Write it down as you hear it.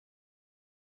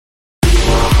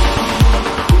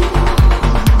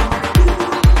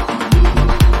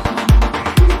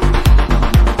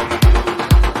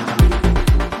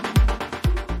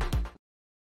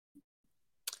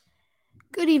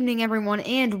evening, everyone,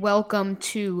 and welcome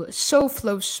to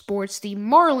SoFlo Sports, the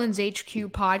Marlins HQ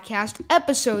podcast,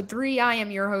 episode 3. I am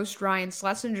your host, Ryan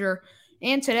Schlesinger,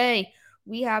 and today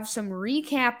we have some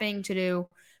recapping to do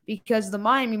because the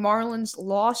Miami Marlins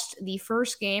lost the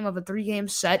first game of a 3-game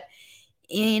set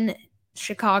in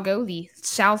Chicago, the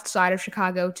south side of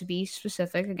Chicago to be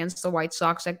specific, against the White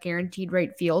Sox at Guaranteed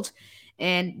Rate Field,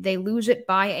 and they lose it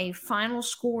by a final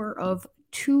score of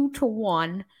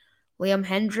 2-1. Liam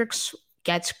Hendriks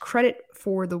gets credit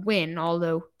for the win,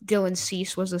 although Dylan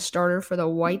Cease was the starter for the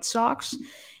White Sox.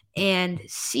 And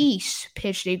Cease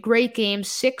pitched a great game,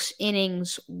 6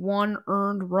 innings, 1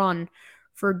 earned run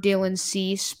for Dylan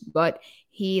Cease, but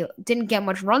he didn't get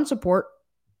much run support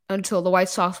until the White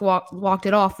Sox walked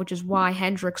it off, which is why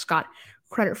Hendriks got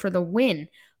credit for the win.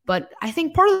 But I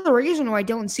think part of the reason why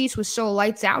Dylan Cease was so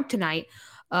lights out tonight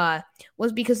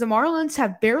was because the Marlins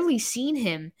have barely seen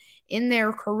him in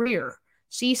their career.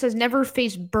 Cease has never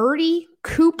faced Birdie,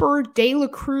 Cooper, De La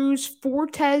Cruz,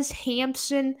 Fortes,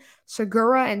 Hampson,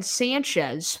 Segura, and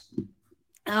Sanchez.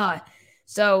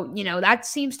 So, that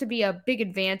seems to be a big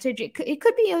advantage. It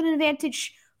could be an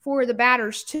advantage for the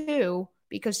batters, too,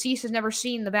 because Cease has never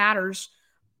seen the batters.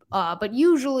 But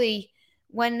usually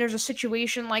when there's a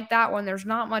situation like that, when there's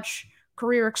not much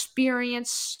career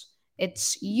experience,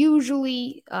 it's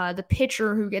usually the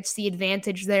pitcher who gets the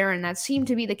advantage there, and that seemed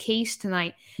to be the case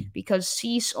tonight because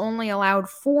Cease only allowed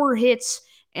 4 hits,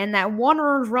 and that 1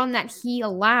 earned run that he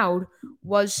allowed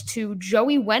was to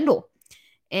Joey Wendle.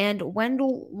 And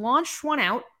Wendle launched one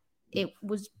out. It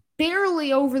was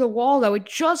barely over the wall, though. It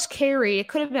just carried. It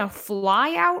could have been a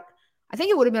fly out. I think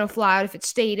it would have been a fly out if it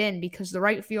stayed in because the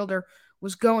right fielder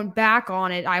was going back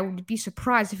on it. I would be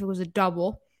surprised if it was a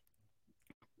double.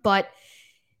 But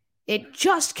it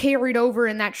just carried over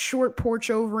in that short porch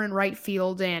over in right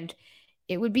field, and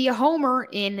it would be a homer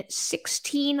in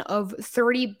 16 of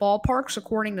 30 ballparks,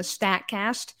 according to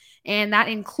StatCast, and that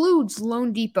includes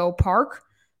Lone Depot Park.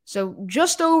 So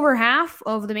just over half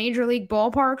of the major league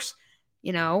ballparks,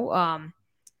 kind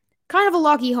of a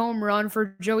lucky home run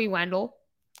for Joey Wendle,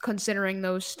 considering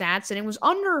those stats, and it was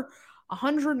under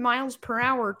 100 miles per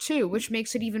hour, too, which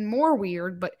makes it even more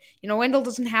weird. But, Wendle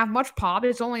doesn't have much pop.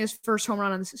 It's only his first home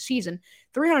run of the season.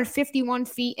 351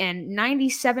 feet and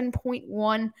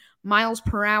 97.1 miles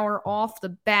per hour off the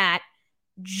bat.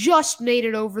 Just made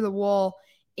it over the wall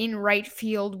in right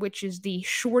field, which is the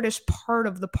shortest part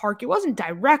of the park. It wasn't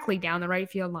directly down the right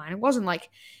field line. It wasn't like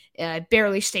it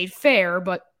barely stayed fair,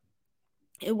 but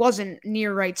it wasn't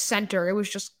near right center. It was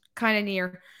just kind of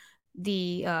near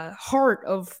the heart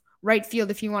of right field,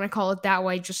 if you want to call it that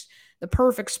way, just the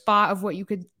perfect spot of what you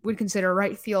would consider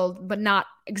right field, but not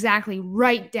exactly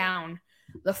right down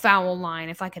the foul line,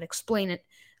 if I could explain it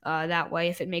that way,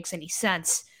 if it makes any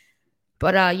sense.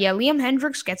 But Liam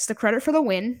Hendriks gets the credit for the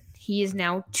win. He is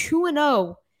now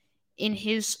 2-0 in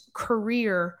his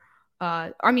career.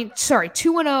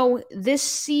 2-0 this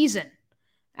season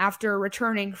after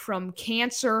returning from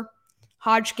cancer,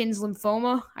 Hodgkin's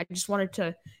lymphoma. I just wanted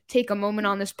to take a moment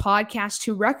on this podcast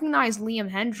to recognize Liam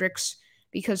Hendriks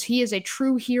because he is a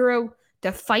true hero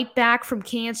to fight back from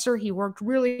cancer. He worked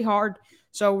really hard,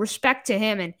 so respect to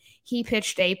him, and he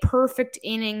pitched a perfect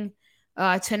inning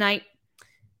tonight.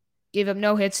 Gave up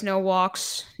no hits, no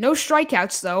walks, no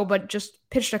strikeouts though, but just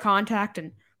pitched a contact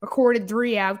and recorded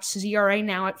 3 outs. His ERA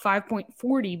now at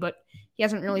 5.40, but he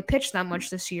hasn't really pitched that much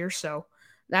this year, so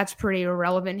that's pretty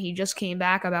irrelevant. He just came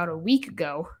back about a week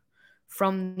ago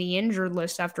from the injured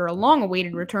list after a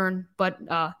long-awaited return. But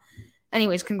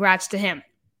anyways, congrats to him.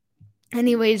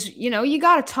 Anyways, you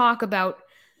got to talk about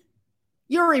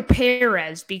Yuri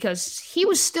Perez because he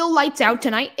was still lights out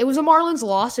tonight. It was a Marlins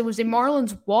loss. It was a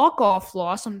Marlins walk-off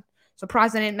loss. I'm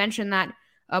surprised I didn't mention that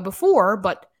before,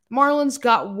 but Marlins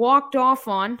got walked off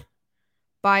on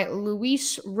by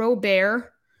Luis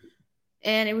Robert.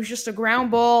 And it was just a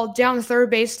ground ball down the third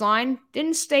base line.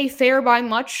 Didn't stay fair by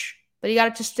much, but he got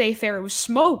it to stay fair. It was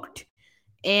smoked.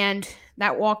 And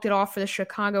that walked it off for the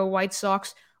Chicago White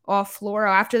Sox off Floro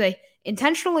after they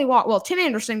intentionally walked. Well, Tim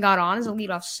Anderson got on as a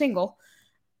leadoff single.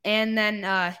 And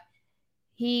then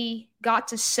he got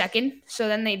to second. So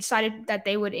then they decided that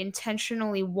they would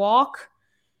intentionally walk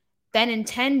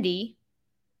Benintendi.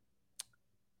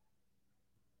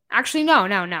 Actually,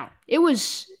 no. It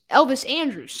was Elvis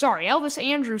Andrus. Sorry, Elvis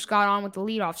Andrus got on with the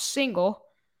leadoff single.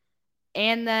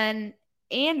 And then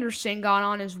Anderson got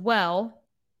on as well.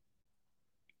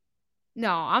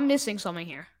 No, I'm missing something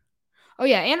here. Oh,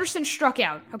 yeah, Anderson struck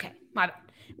out. Okay, my bad.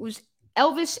 It was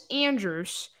Elvis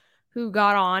Andrus who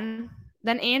got on.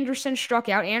 Then Anderson struck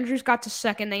out. Andrus got to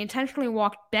second. They intentionally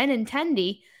walked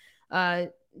Benintendi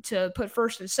to put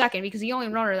first and second because the only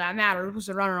runner that mattered was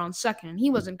the runner on second, and he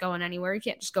wasn't going anywhere. He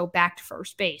can't just go back to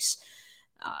first base.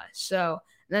 So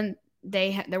then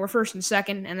they were first and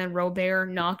second, and then Robert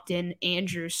knocked in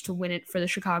Andrews to win it for the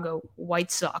Chicago White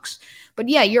Sox. But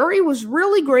yeah, Eury was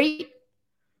really great.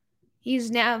 He's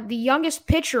now the youngest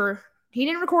pitcher. He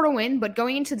didn't record a win, but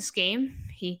going into this game,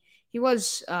 he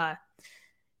was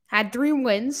had 3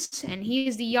 wins, and he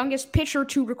is the youngest pitcher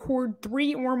to record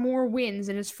 3 or more wins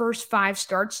in his first 5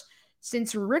 starts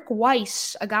since Rick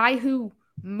Weiss, a guy who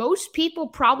most people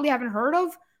probably haven't heard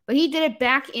of, but he did it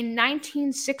back in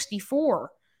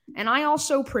 1964. And I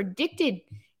also predicted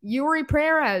Eury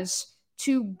Perez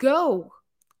to go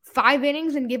 5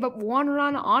 innings and give up 1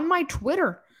 run on my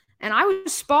Twitter. And I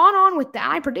was spot on with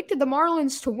that. I predicted the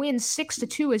Marlins to win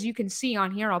 6-2, as you can see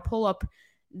on here. I'll pull up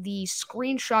the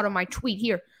screenshot of my tweet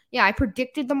here. Yeah, I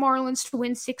predicted the Marlins to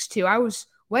win 6-2. I was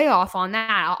way off on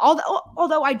that.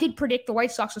 Although I did predict the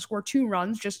White Sox to score 2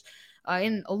 runs, just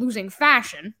in a losing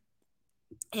fashion.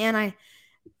 And I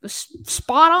was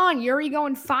spot on. Eury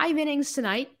going 5 innings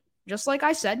tonight, just like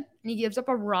I said. And he gives up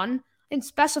a run. I didn't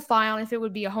specify on if it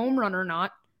would be a home run or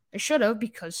not. I should have,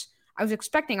 because I was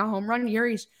expecting a home run.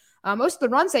 Most of the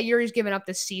runs that Eury's given up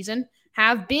this season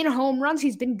have been home runs.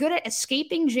 He's been good at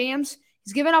escaping jams.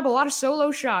 He's given up a lot of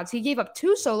solo shots. He gave up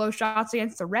 2 solo shots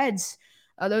against the Reds.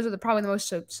 Those are probably the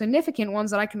most significant ones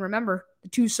that I can remember. The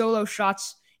 2 solo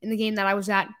shots in the game that I was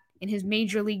at in his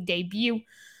major league debut.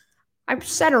 I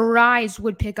said Arraez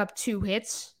would pick up 2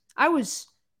 hits. I was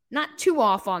not too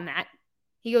off on that.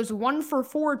 He goes 1 for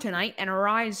 4 tonight, and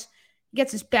Arraez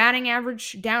gets his batting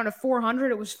average down to 400.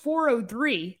 It was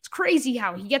 403. It's crazy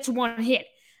how he gets 1 hit,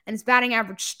 and his batting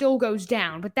average still goes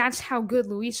down. But that's how good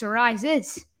Luis Arraez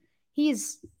is.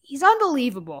 He's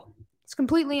unbelievable. It's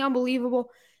completely unbelievable.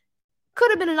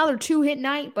 Could have been another 2-hit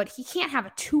night, but he can't have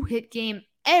a 2-hit game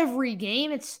every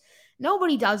game.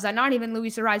 Nobody does that, not even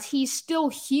Luis Arraez. He's still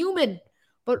human,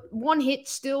 but 1 hit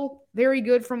still very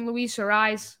good from Luis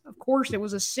Arraez. Of course, it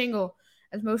was a single,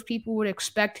 as most people would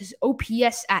expect. His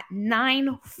OPS at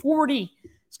 940.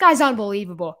 This guy's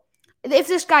unbelievable. If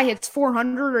this guy hits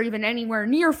 400 or even anywhere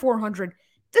near 400,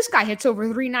 this guy hits over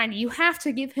 390. You have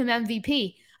to give him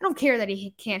MVP. I don't care that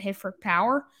he can't hit for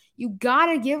power. You got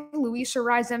to give Luis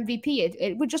Arraez MVP.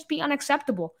 It would just be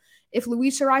unacceptable if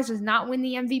Luis Arraez does not win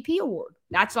the MVP award.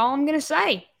 That's all I'm going to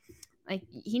say.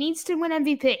 He needs to win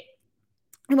MVP.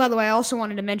 And by the way, I also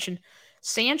wanted to mention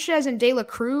Sanchez and De La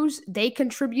Cruz, they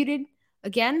contributed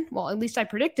again. Well, at least I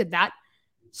predicted that.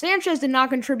 Sanchez did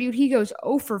not contribute. He goes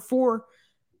 0 for 4.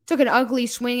 Took an ugly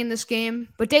swing in this game.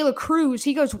 But De La Cruz,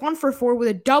 he goes 1 for 4 with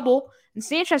a double. And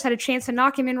Sanchez had a chance to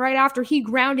knock him in right after he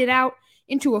grounded out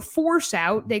into a force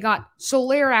out. They got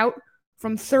Soler out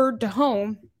from third to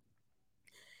home.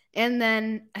 And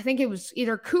then I think it was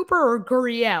either Cooper or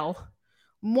Gurriel.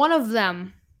 One of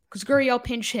them, because Gurriel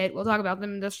pinch hit. We'll talk about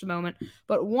them in just a moment.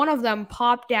 But one of them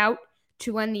popped out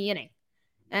to end the inning.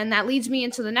 And that leads me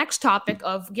into the next topic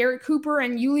of Garrett Cooper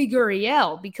and Yuli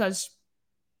Gurriel, because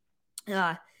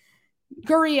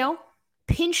Gurriel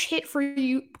pinch hit for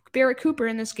Garrett Cooper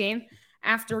in this game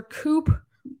after Coop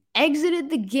exited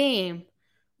the game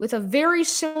with a very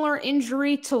similar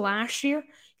injury to last year.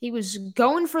 He was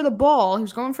going for the ball. He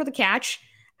was going for the catch.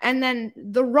 And then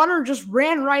the runner just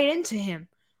ran right into him.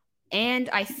 And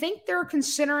I think they're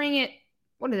considering it,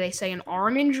 what do they say, an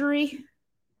arm injury?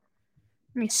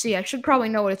 Let me see. I should probably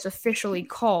know what it's officially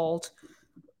called.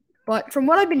 But from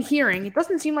what I've been hearing, it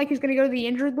doesn't seem like he's going to go to the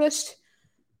injured list.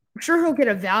 I'm sure he'll get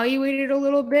evaluated a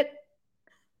little bit.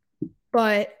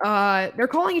 But they're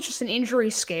calling it just an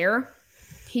injury scare.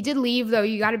 He did leave, though.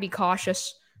 You got to be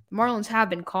cautious. The Marlins have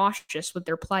been cautious with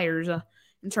their players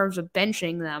in terms of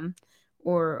benching them,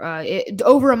 or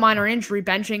over a minor injury,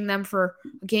 benching them for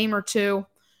a game or two,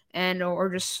 or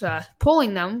just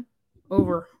pulling them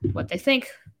over what they think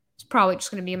is probably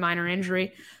just going to be a minor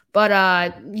injury. But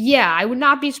yeah, I would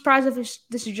not be surprised if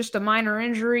this is just a minor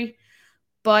injury.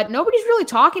 But nobody's really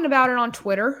talking about it on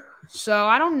Twitter, so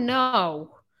I don't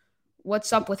know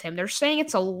what's up with him. They're saying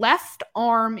it's a left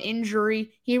arm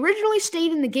injury. He originally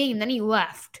stayed in the game, then he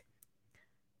left.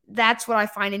 That's what I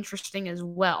find interesting as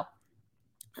well.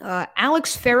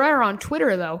 Alex Ferrer on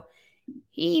Twitter, though,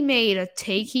 he made a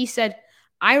take. He said,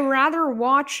 "I rather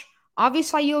watch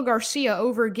Avisail Garcia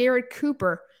over Garrett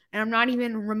Cooper," and I'm not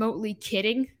even remotely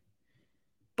kidding.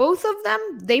 Both of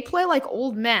them, they play like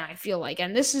old men, I feel like,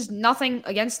 and this is nothing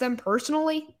against them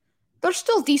personally. They're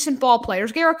still decent ball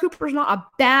players. Garrett Cooper's not a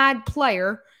bad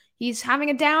player. He's having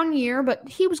a down year, but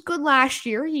he was good last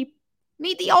year. He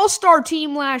made the All-Star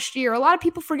team last year. A lot of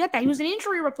people forget that. He was an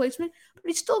injury replacement, but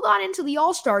he still got into the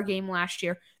All-Star game last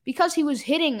year because he was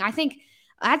hitting, I think,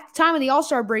 At the time of the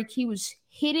All-Star break, he was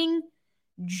hitting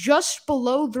just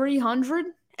below 300,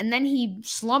 and then he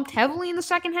slumped heavily in the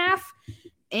second half,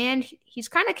 and he's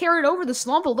kind of carried over the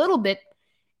slump a little bit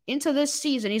into this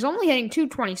season. He's only hitting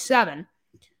 227.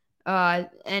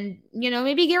 And,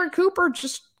 maybe Garrett Cooper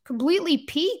just completely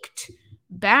peaked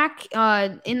back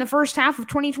in the first half of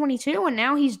 2022, and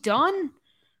now he's done.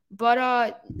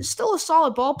 But still a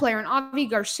solid ball player. And Avi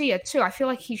Garcia, too. I feel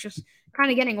like he's just kind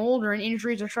of getting older and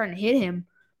injuries are starting to hit him.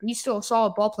 But he's still a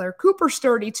solid ball player. Cooper's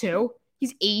 32.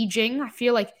 He's aging. I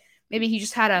feel like maybe he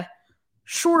just had a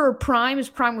shorter prime. His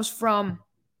prime was from,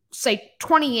 say,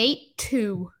 28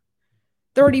 to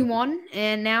 31.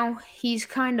 And now he's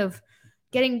kind of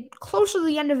getting close to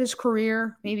the end of his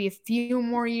career. Maybe a few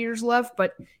more years left,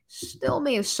 but still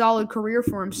made a solid career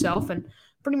for himself. And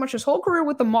pretty much his whole career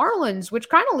with the Marlins, which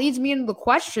kind of leads me into the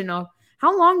question of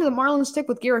how long do the Marlins stick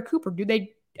with Garrett Cooper? Do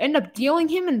they end up dealing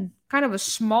him in kind of a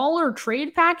smaller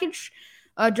trade package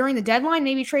during the deadline?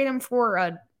 Maybe trade him for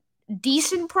a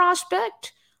decent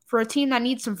prospect for a team that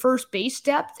needs some first base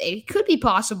depth? It could be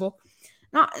possible.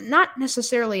 Not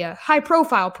necessarily a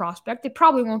high-profile prospect. It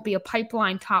probably won't be a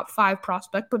pipeline top 5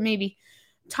 prospect, but maybe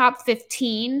top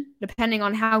 15, depending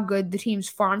on how good the team's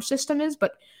farm system is.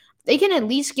 But they can at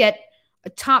least get a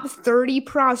top 30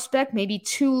 prospect, maybe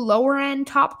 2 lower-end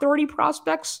top 30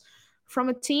 prospects from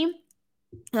a team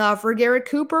for Garrett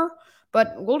Cooper.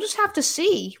 But we'll just have to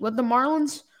see what the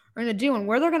Marlins are going to do and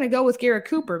where they're going to go with Garrett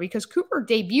Cooper, because Cooper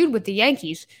debuted with the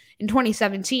Yankees in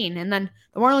 2017, and then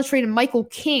the Marlins traded Michael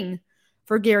King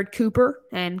for Garrett Cooper,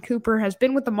 and Cooper has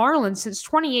been with the Marlins since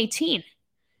 2018.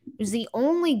 He's the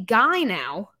only guy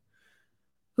now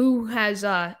who has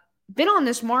been on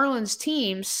this Marlins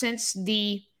team since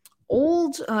the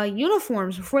old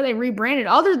uniforms before they rebranded,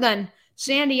 other than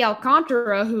Sandy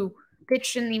Alcantara, who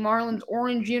pitched in the Marlins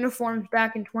orange uniforms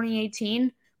back in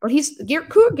 2018. But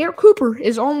Garrett Cooper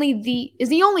is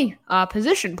the only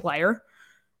position player.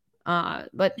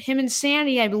 But him and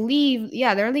Sandy, I believe,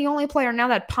 they're the only player now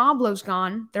that Pablo's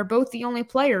gone. They're both the only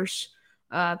players,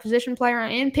 position player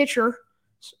and pitcher.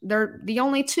 They're the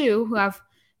only two who have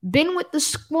been with the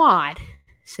squad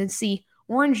since the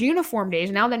orange uniform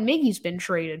days, now that Miggy's been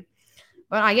traded.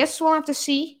 But I guess we'll have to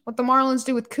see what the Marlins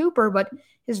do with Cooper, but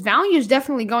his value is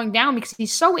definitely going down because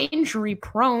he's so injury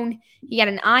prone. He had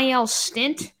an IL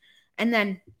stint, and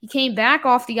then he came back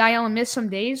off the IL and missed some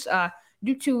days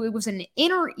due to it was an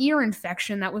inner ear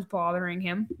infection that was bothering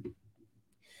him.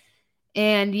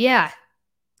 And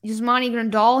Yasmani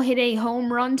Grandal hit a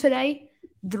home run today,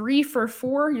 3 for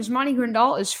 4. Yasmani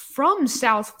Grandal is from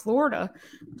South Florida.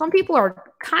 Some people are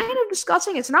kind of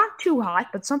discussing, it's not too hot,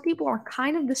 but some people are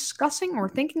kind of discussing or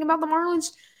thinking about the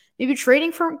Marlins maybe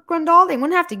trading for Grandal. They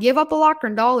wouldn't have to give up a lot.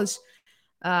 Grandal is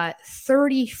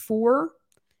 34.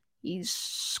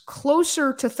 He's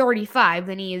closer to 35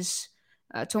 than he is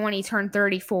to when he turned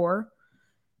 34.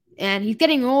 And he's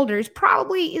getting older.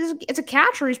 It's a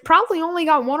catcher. He's probably only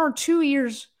got 1 or 2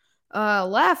 years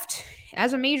left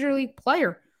as a major league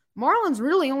player. Marlins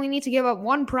really only need to give up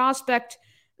one prospect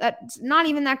that's not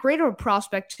even that great of a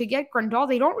prospect to get Grandal.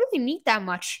 They don't really need that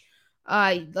much.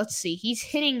 Let's see. He's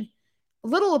hitting a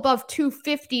little above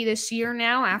 250 this year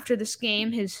now after this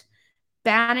game. His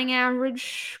batting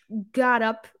average got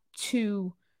up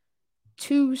to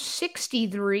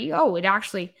 263. Oh, it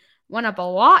actually went up a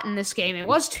lot in this game. It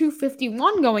was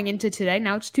 251 going into today.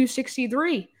 Now it's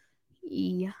 263.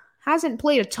 He hasn't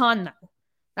played a ton, though.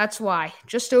 That's why.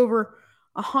 Just over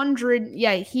 100.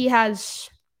 Yeah, he has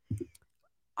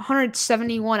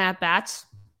 171 at-bats.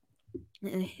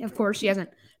 Of course, he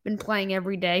hasn't been playing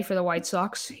every day for the White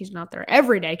Sox. He's not their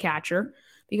everyday catcher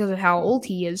because of how old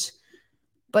he is.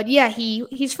 But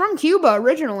he's from Cuba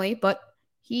originally, but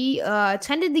he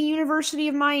attended the University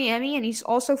of Miami, and he's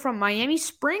also from Miami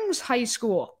Springs High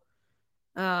School.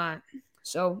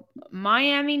 So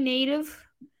Miami native.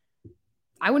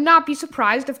 I would not be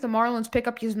surprised if the Marlins pick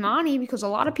up Yasmani, because a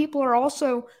lot of people are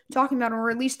also talking about, or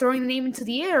at least throwing the name into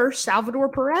the air, Salvador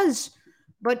Perez.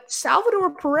 But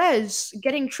Salvador Perez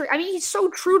getting he's so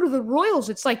true to the Royals.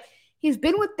 It's like he's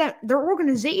been with their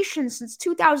organization since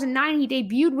 2009. He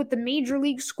debuted with the Major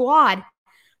League squad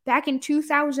back in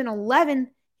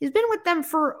 2011. He's been with them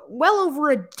for well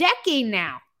over a decade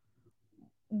now.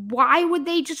 Why would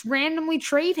they just randomly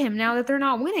trade him now that they're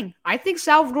not winning? I think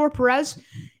Salvador Perez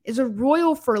is a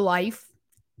Royal for life.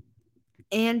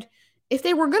 And if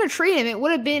they were going to trade him, it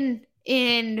would have been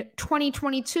in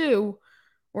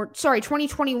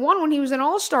 2021 when he was an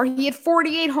All-Star. He had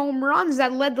 48 home runs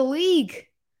that led the league.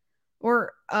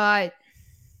 Or that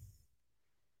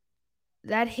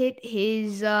hit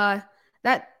his that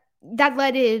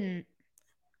led in.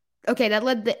 Okay, that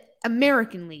led the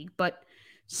American League, but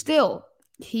still,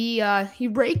 he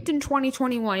raked in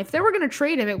 2021. If they were going to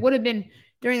trade him, it would have been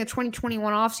during the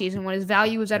 2021 offseason when his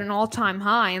value was at an all-time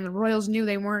high and the Royals knew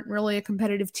they weren't really a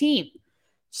competitive team.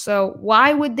 So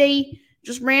why would they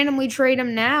just randomly trade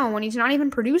him now when he's not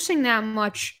even producing that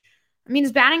much? I mean,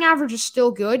 his batting average is still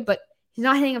good, but he's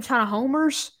not hitting a ton of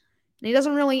homers. And he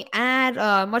doesn't really add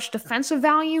much defensive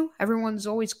value. Everyone's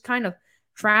always kind of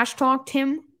trash-talked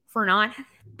him for not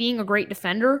being a great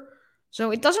defender.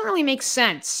 So it doesn't really make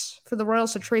sense for the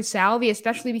Royals to trade Salvy,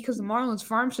 especially because the Marlins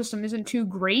farm system isn't too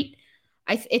great.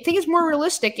 I think it's more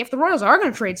realistic, if the Royals are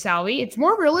going to trade Salvy, it's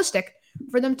more realistic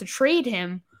for them to trade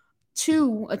him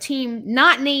to a team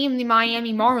not named the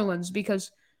Miami Marlins, because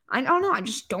I don't know, I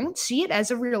just don't see it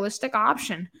as a realistic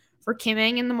option for Kim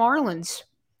Ng and the Marlins.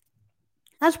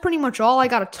 That's pretty much all I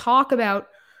got to talk about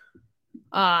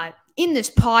in this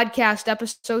podcast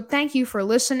episode. Thank you for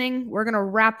listening. We're going to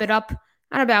wrap it up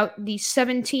at about the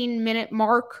 17-minute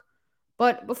mark.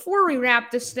 But before we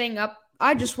wrap this thing up,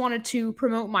 I just wanted to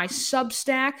promote my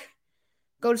Substack.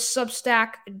 Go to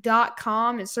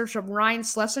substack.com and search up Ryan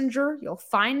Schlesinger. You'll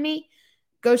find me.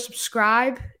 Go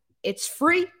subscribe. It's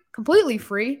free, completely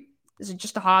free. This is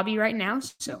just a hobby right now,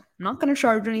 so I'm not going to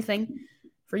charge anything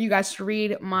for you guys to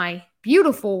read my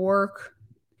beautiful work.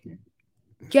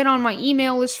 Get on my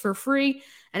email list for free.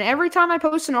 And every time I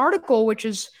post an article, which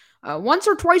is once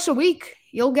or twice a week,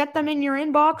 you'll get them in your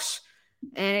inbox.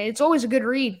 And it's always a good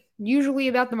read. Usually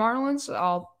about the Marlins.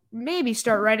 I'll maybe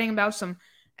start writing about some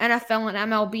NFL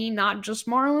and MLB, not just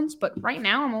Marlins. But right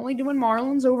now, I'm only doing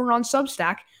Marlins over on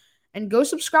Substack. And go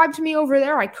subscribe to me over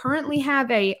there. I currently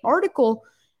have an article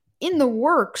in the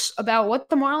works about what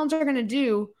the Marlins are going to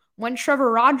do when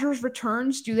Trevor Rogers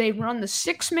returns. Do they run the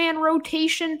 6-man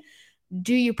rotation?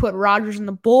 Do you put Rogers in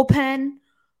the bullpen?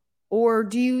 Or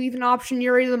do you even option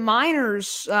Yuri to the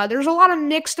minors? There's a lot of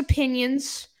mixed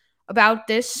opinions about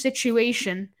this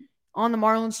situation on the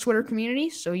Marlins Twitter community.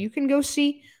 So you can go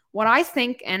see what I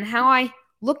think and how I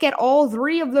look at all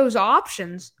three of those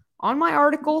options on my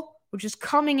article, which is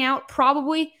coming out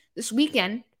probably this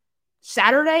weekend,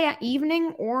 Saturday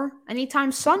evening or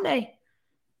anytime Sunday.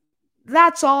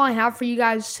 That's all I have for you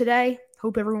guys today.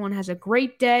 Hope everyone has a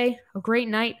great day, a great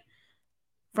night,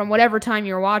 from whatever time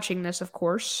you're watching this, of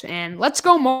course. And let's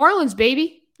go Marlins,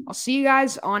 baby. I'll see you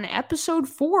guys on episode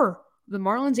 4 of the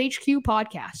Marlins HQ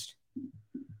podcast.